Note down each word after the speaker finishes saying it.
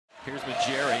Here's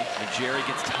Majeri. Majeri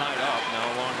gets tied up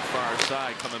now along the far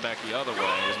side, coming back the other way.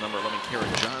 Here's number 11, Karen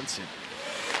Johnson.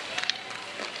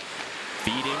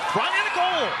 Feeding, front and a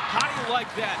goal. How do you like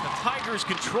that? The Tigers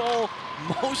control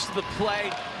most of the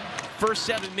play. First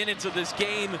 7 minutes of this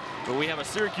game, but we have a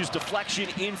Syracuse deflection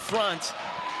in front.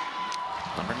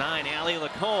 Number 9, Allie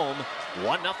Lacombe,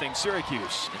 1-0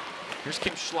 Syracuse. Here's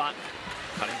Kim Schlott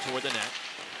cutting toward the net.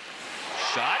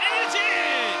 Shot is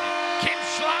in! Kim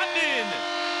Schlottman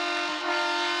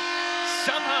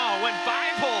somehow went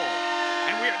 5-hole,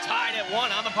 and we are tied at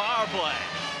 1 on the power play.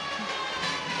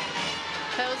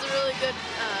 That was a really good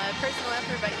personal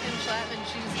effort by Kim Schlottman.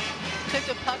 She took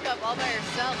the puck up all by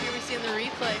herself. Here we see in the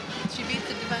replay. She beats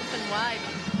the defenseman wide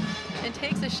and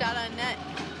takes a shot on net.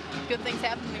 Good things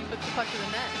happen when you put the puck to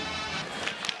the net.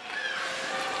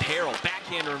 Peril,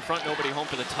 backhander in front, nobody home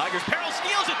for the Tigers. Peril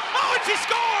steals it. Oh, and she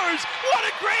scores! What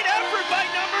a great effort by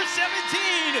number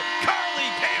 17, Carly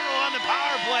Peril on the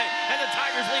power play, and the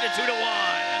Tigers lead it 2-1.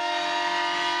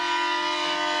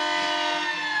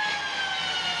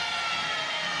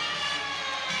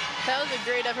 That was a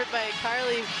great effort by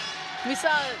Carly. We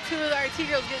saw 2 of our RIT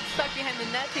girls get stuck behind the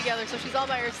net together, so she's all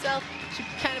by herself. She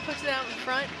kind of pushes it out in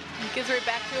front, and gives it right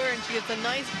back to her, and she gets a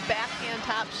nice backhand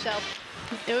top shelf.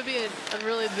 It would be a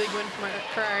really big win for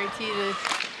RIT to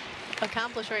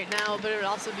accomplish right now, but it would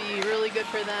also be really good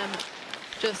for them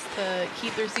just to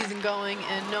keep their season going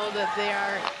and know that they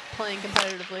are playing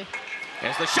competitively.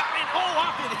 As the shot in,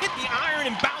 off it hit the iron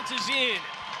and bounces in.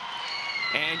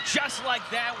 And just like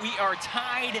that, we are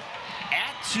tied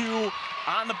at 2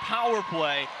 on the power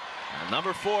play.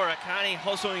 Number 4, Akane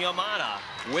Hosoyamada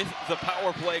with the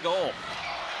power play goal.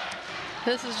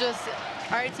 This is just,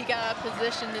 RIT got out of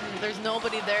position and there's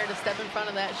nobody there to step in front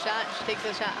of that shot. She takes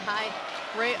the shot high,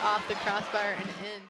 right off the crossbar and in.